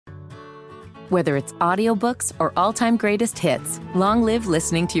Whether it's audiobooks or all-time greatest hits, long live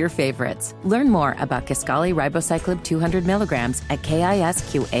listening to your favorites. Learn more about Kisqali Ribociclib 200 milligrams at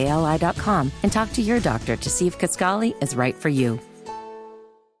KISQALI.com and talk to your doctor to see if Kisqali is right for you.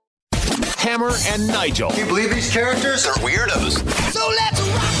 Hammer and Nigel. Can you believe these characters are weirdos? So let's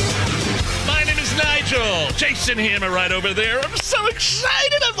rock it! My name is Nigel. Jason Hammer right over there. I'm so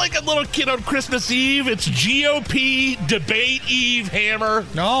excited. I'm like a little kid on Christmas Eve. It's GOP debate eve, Hammer.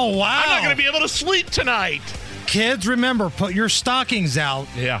 Oh, wow. I'm not going to be able to sleep tonight. Kids, remember, put your stockings out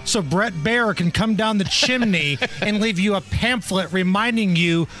so Brett Baer can come down the chimney and leave you a pamphlet reminding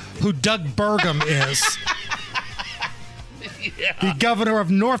you who Doug Burgum is. The governor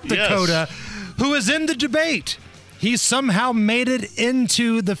of North Dakota, who is in the debate. He somehow made it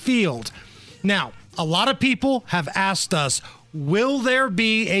into the field. Now, a lot of people have asked us, will there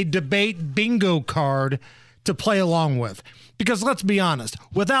be a debate bingo card to play along with? Because let's be honest,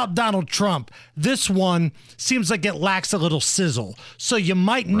 without Donald Trump, this one seems like it lacks a little sizzle. So you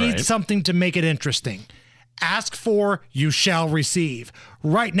might need something to make it interesting. Ask for, you shall receive.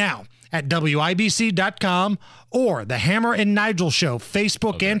 Right now at WIBC.com or the Hammer and Nigel Show,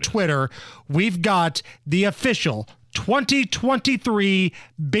 Facebook and Twitter, we've got the official 2023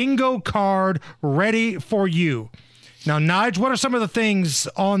 bingo card ready for you. Now, Nige, what are some of the things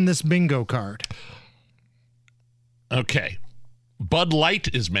on this bingo card? Okay. Bud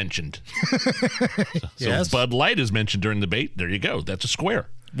Light is mentioned. Yes. So Bud Light is mentioned during the debate. There you go. That's a square.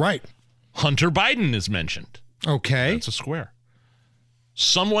 Right. Hunter Biden is mentioned. Okay. That's a square.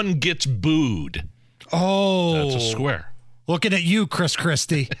 Someone gets booed. Oh. That's a square. Looking at you, Chris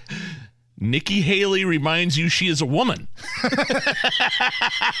Christie. Nikki Haley reminds you she is a woman.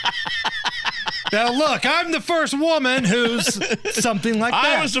 Now, look, I'm the first woman who's something like that.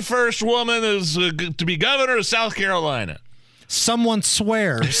 I was the first woman to be governor of South Carolina. Someone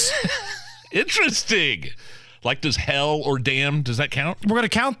swears. Interesting. Like, does hell or damn, does that count? We're going to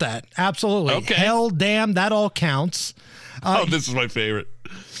count that. Absolutely. Okay. Hell, damn, that all counts. This is my favorite.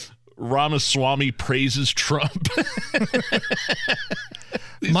 Ramaswamy praises Trump.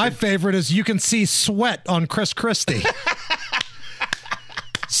 My favorite is you can see sweat on Chris Christie.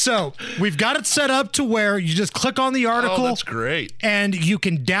 So we've got it set up to where you just click on the article. Oh, that's great. And you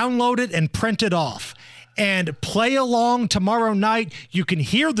can download it and print it off and play along tomorrow night. You can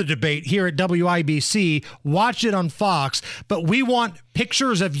hear the debate here at WIBC, watch it on Fox, but we want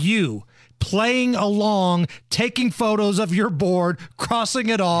pictures of you playing along, taking photos of your board, crossing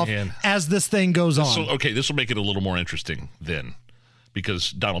it off as this thing goes on. This will make it a little more interesting then, because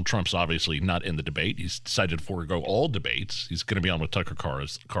Donald Trump's obviously not in the debate. He's decided to forego all debates. He's going to be on with Tucker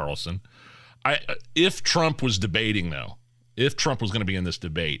Carlson. If Trump was debating, though, if Trump was going to be in this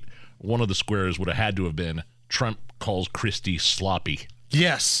debate, one of the squares would have had to have been Trump calls Christie sloppy.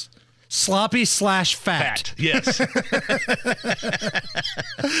 Yes. Sloppy/fat. Yes.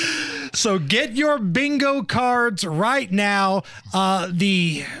 So get your bingo cards right now.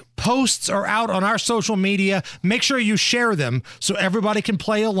 The posts are out on our social media. Make sure you share them so everybody can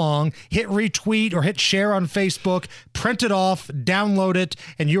play along. Hit retweet or hit share on Facebook. Print it off, download it,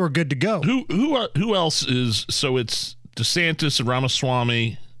 and you are good to go. Who else is? So it's DeSantis and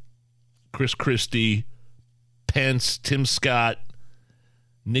Ramaswamy, Chris Christie, Pence, Tim Scott,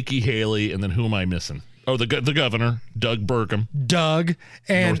 Nikki Haley, and then who am I missing? Oh, the governor, Doug Burgum. Doug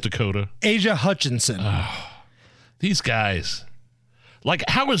and North Dakota. Asia Hutchinson. Oh, these guys. Like,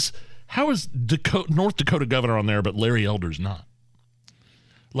 how is North Dakota governor on there, but Larry Elder's not?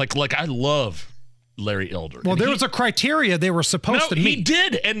 Like I love Larry Elder. Well, there was a criteria they were supposed to meet. He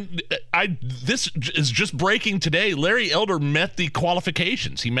did, and this is just breaking today. Larry Elder met the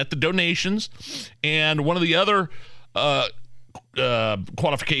qualifications. He met the donations, and one of the other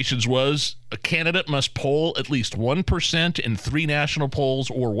qualifications was a candidate must poll at least 1% in 3 national polls,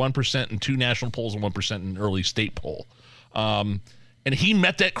 or 1% in 2 national polls, and 1% in an early state poll. And he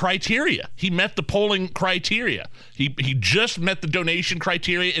met that criteria. He met the polling criteria. He just met the donation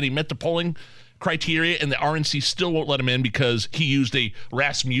criteria, and he met the polling criteria, and the RNC still won't let him in because he used a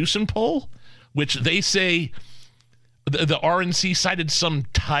Rasmussen poll, which they say the RNC cited some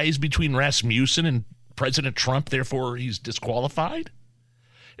ties between Rasmussen and President Trump, therefore he's disqualified.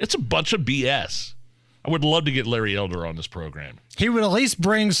 It's a bunch of BS. I would love to get Larry Elder on this program. He would at least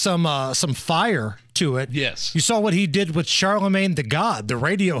bring some fire to it. Yes. You saw what he did with Charlemagne the God, the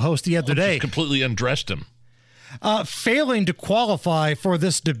radio host the other day. Completely undressed him. Failing to qualify for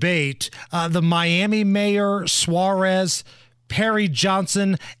this debate, the Miami mayor, Suarez, Perry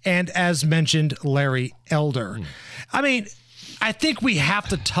Johnson, and as mentioned, Larry Elder. I mean, I think we have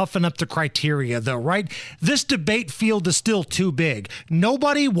to toughen up the criteria, though, right? This debate field is still too big.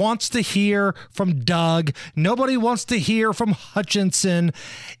 Nobody wants to hear from Doug. Nobody wants to hear from Hutchinson.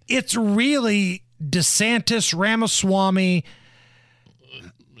 It's really DeSantis, Ramaswamy,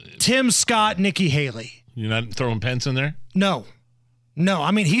 Tim Scott, Nikki Haley. You're not throwing Pence in there? No.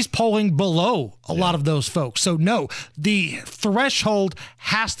 I mean, he's polling below a lot of those folks. So, no, the threshold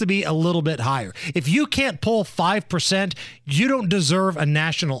has to be a little bit higher. If you can't pull 5%, you don't deserve a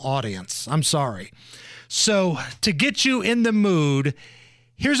national audience. I'm sorry. So, to get you in the mood,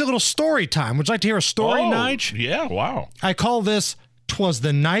 here's a little story time. Would you like to hear a story, Nige? Yeah, wow. I call this "Twas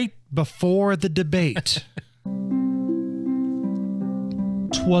the Night Before the Debate."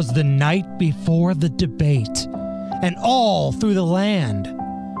 'Twas the night before the debate, and all through the land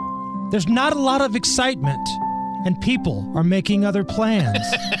there's not a lot of excitement, and people are making other plans.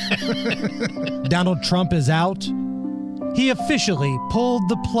 Donald Trump is out. He officially pulled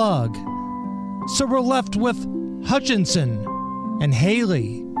the plug. So we're left with Hutchinson and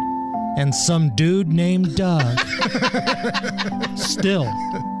Haley and some dude named Doug. Still,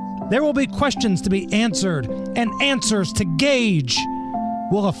 there will be questions to be answered and answers to gauge.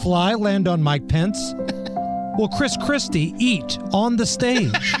 Will a fly land on Mike Pence? Will Chris Christie eat on the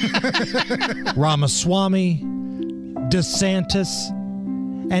stage? Ramaswamy, DeSantis,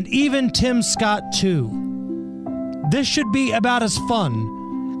 and even Tim Scott, too. This should be about as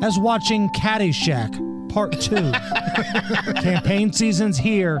fun as watching Caddyshack Part 2. Campaign season's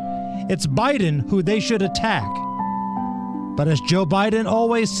here. It's Biden who they should attack. But as Joe Biden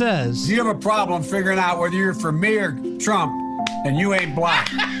always says, you have a problem figuring out whether you're for me or Trump, and you ain't black.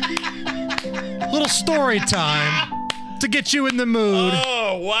 Little story time to get you in the mood.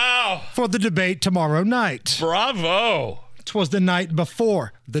 Oh, wow. For the debate tomorrow night. Bravo. 'Twas the night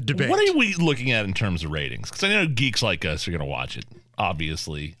before the debate. What are we looking at in terms of ratings? Because I know geeks like us are going to watch it,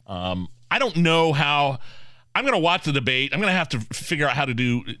 obviously. I don't know how. I'm going to watch the debate. I'm going to have to figure out how to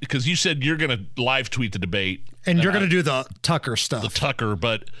do, because you said you're going to live tweet the debate. And you're going to do the Tucker stuff. The Tucker,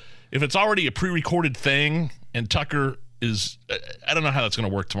 but if it's already a pre-recorded thing and Tucker is, I don't know how that's going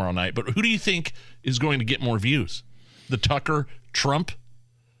to work tomorrow night, but who do you think is going to get more views? The Tucker-Trump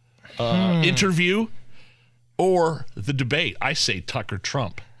interview or the debate? I say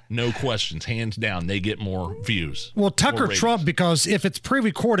Tucker-Trump. No questions, hands down. They get more views. Well, Tucker-Trump, because if it's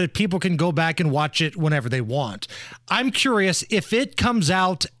pre-recorded, people can go back and watch it whenever they want. I'm curious if it comes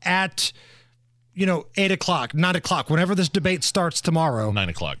out at, 8 o'clock, 9 o'clock, whenever this debate starts tomorrow. 9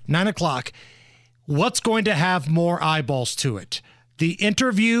 o'clock. 9 o'clock. What's going to have more eyeballs to it? The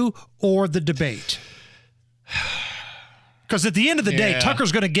interview or the debate? Because at the end of the day,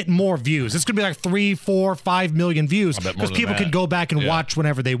 Tucker's going to get more views. It's going to be like 3, 4, 5 million views because people can go back and watch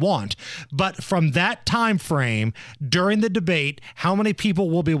whenever they want. But from that time frame during the debate, how many people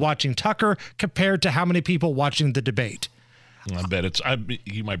will be watching Tucker compared to how many people watching the debate? I bet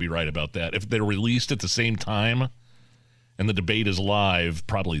you might be right about that. If they're released at the same time and the debate is live,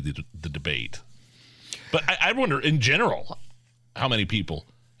 probably the debate. But I wonder, in general, how many people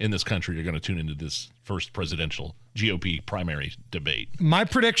in this country are going to tune into this first presidential GOP primary debate. My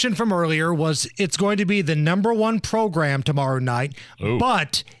prediction from earlier was it's going to be the #1 program tomorrow night,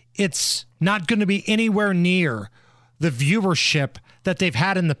 but it's not going to be anywhere near the viewership that they've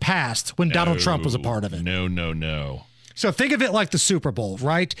had in the past when Donald Trump was a part of it. No. So think of it like the Super Bowl,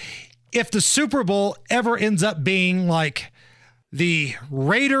 right? If the Super Bowl ever ends up being like the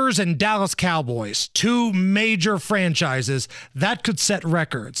Raiders and Dallas Cowboys, 2 major franchises, that could set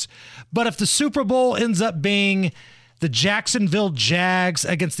records. But if the Super Bowl ends up being the Jacksonville Jags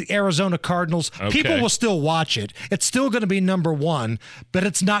against the Arizona Cardinals, people will still watch it. It's still going to be #1, but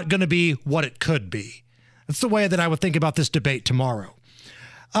it's not going to be what it could be. That's the way that I would think about this debate tomorrow.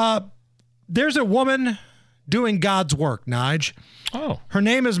 There's a woman doing God's work, Nige. Oh. Her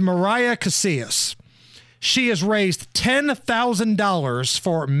name is Mariah Casillas. She has raised $10,000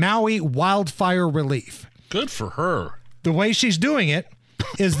 for Maui wildfire relief. Good for her. The way she's doing it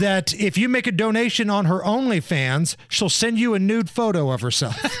is that if you make a donation on her OnlyFans, she'll send you a nude photo of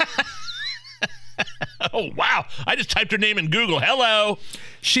herself. Oh, wow. I just typed her name in Google. Hello.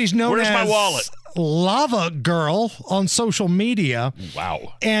 She's known Where's as my wallet? Lava Girl on social media.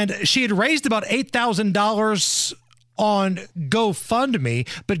 Wow. And she had raised about $8,000 on GoFundMe,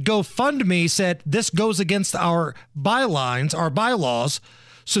 but GoFundMe said this goes against our bylaws,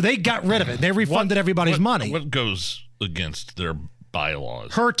 so they got rid of it. They refunded everybody's money. What goes against their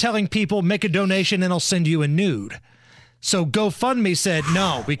bylaws? Her telling people, make a donation and I'll send you a nude. So GoFundMe said,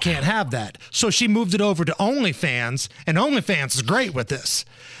 no, we can't have that. So she moved it over to OnlyFans, and OnlyFans is great with this.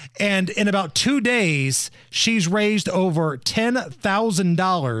 And in about 2 days, she's raised over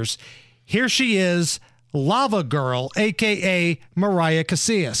 $10,000. Here she is, Lava Girl, a.k.a. Mariah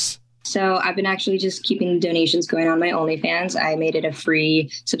Casillas. So I've been actually just keeping donations going on my OnlyFans. I made it a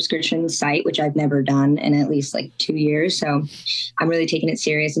free subscription site, which I've never done in at least like 2 years. So I'm really taking it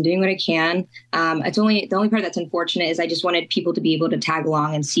serious and doing what I can. It's only the only part that's unfortunate is I just wanted people to be able to tag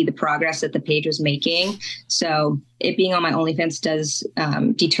along and see the progress that the page was making. So it being on my OnlyFans does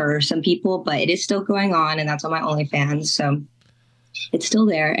deter some people, but it is still going on, and that's on my OnlyFans. So it's still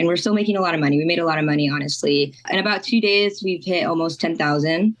there, and we're still making a lot of money. We made a lot of money, honestly. In about 2 days, we've hit almost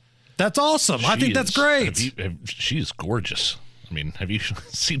 10,000. That's awesome. I think that's great. She is gorgeous. I mean, have you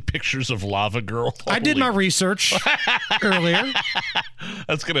seen pictures of Lava Girl? I did my research earlier.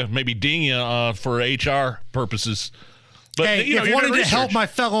 That's going to maybe ding you for HR purposes. But, hey, if wanting to help my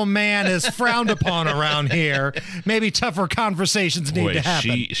fellow man is frowned upon around here, maybe tougher conversations need to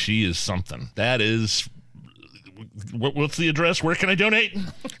happen. She is something. That is... What's the address? Where can I donate?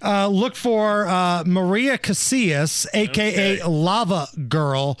 Look for Maria Casillas, a.k.a. Lava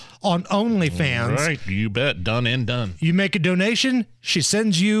Girl, on OnlyFans. All right, you bet. Done and done. You make a donation, she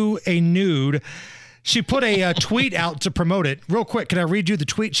sends you a nude. She put a tweet out to promote it. Real quick, can I read you the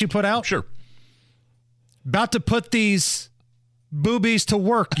tweet she put out? Sure. About to put these boobies to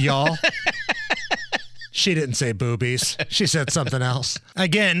work, y'all. She didn't say boobies. She said something else.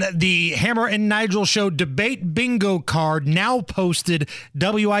 Again, the Hammer and Nigel Show debate bingo card now posted,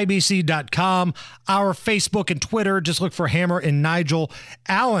 WIBC.com. Our Facebook and Twitter, just look for Hammer and Nigel.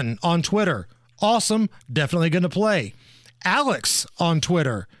 Alan on Twitter, awesome, definitely going to play. Alex on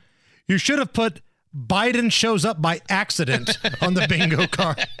Twitter, you should have put Biden shows up by accident on the bingo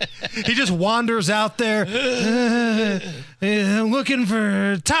card. He just wanders out there. I'm looking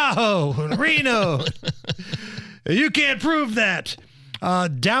for Tahoe and Reno. You can't prove that.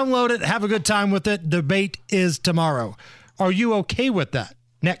 Download it. Have a good time with it. Debate is tomorrow. Are you okay with that?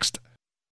 Next.